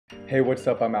Hey, what's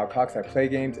up? I'm Al Cox. I play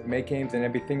games, make games, and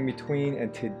everything in between.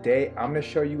 And today I'm going to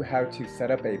show you how to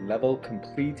set up a level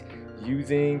complete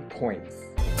using points.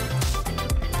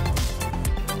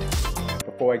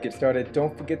 Before I get started,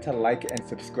 don't forget to like and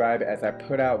subscribe as I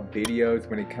put out videos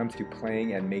when it comes to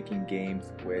playing and making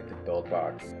games with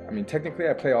Buildbox. I mean, technically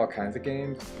I play all kinds of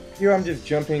games. Here I'm just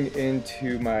jumping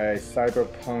into my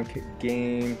cyberpunk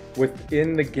game.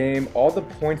 Within the game, all the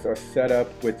points are set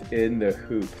up within the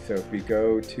hoop. So if we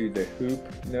go to the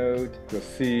hoop node, you'll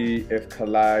see if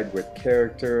collide with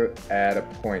character, add a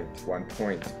point, 1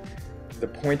 point. The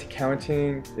point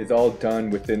counting is all done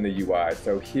within the UI.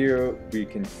 So here we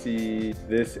can see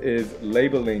this is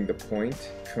labeling the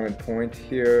point. Current point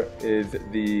here is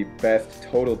the best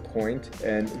total point.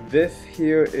 And this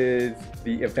here is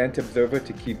the event observer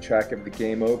to keep track of the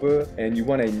game over. And you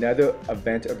want another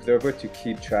event observer to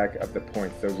keep track of the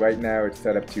points. So right now it's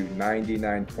set up to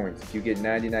 99 points. If you get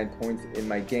 99 points in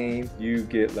my game, you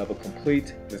get level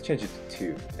complete. Let's change it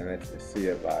to 2 and let's see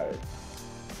it live.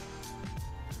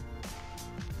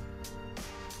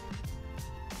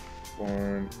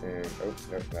 One and oh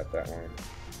no, not that one.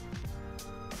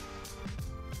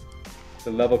 The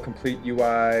level complete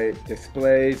UI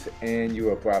displays and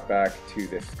you are brought back to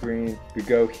the screen. We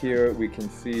go here, we can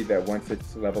see that once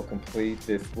it's level complete,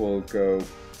 this will go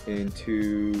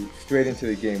straight into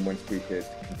the game once we hit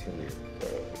continue. So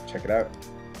check it out.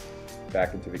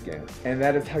 Back into the game. And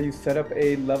that is how you set up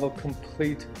a level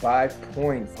complete 5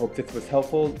 points. Hope this was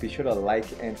helpful. Be sure to like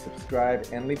and subscribe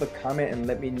and leave a comment and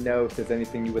let me know if there's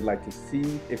anything you would like to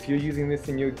see. If you're using this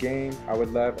in your game, I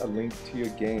would love a link to your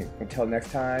game. Until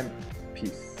next time,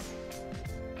 peace.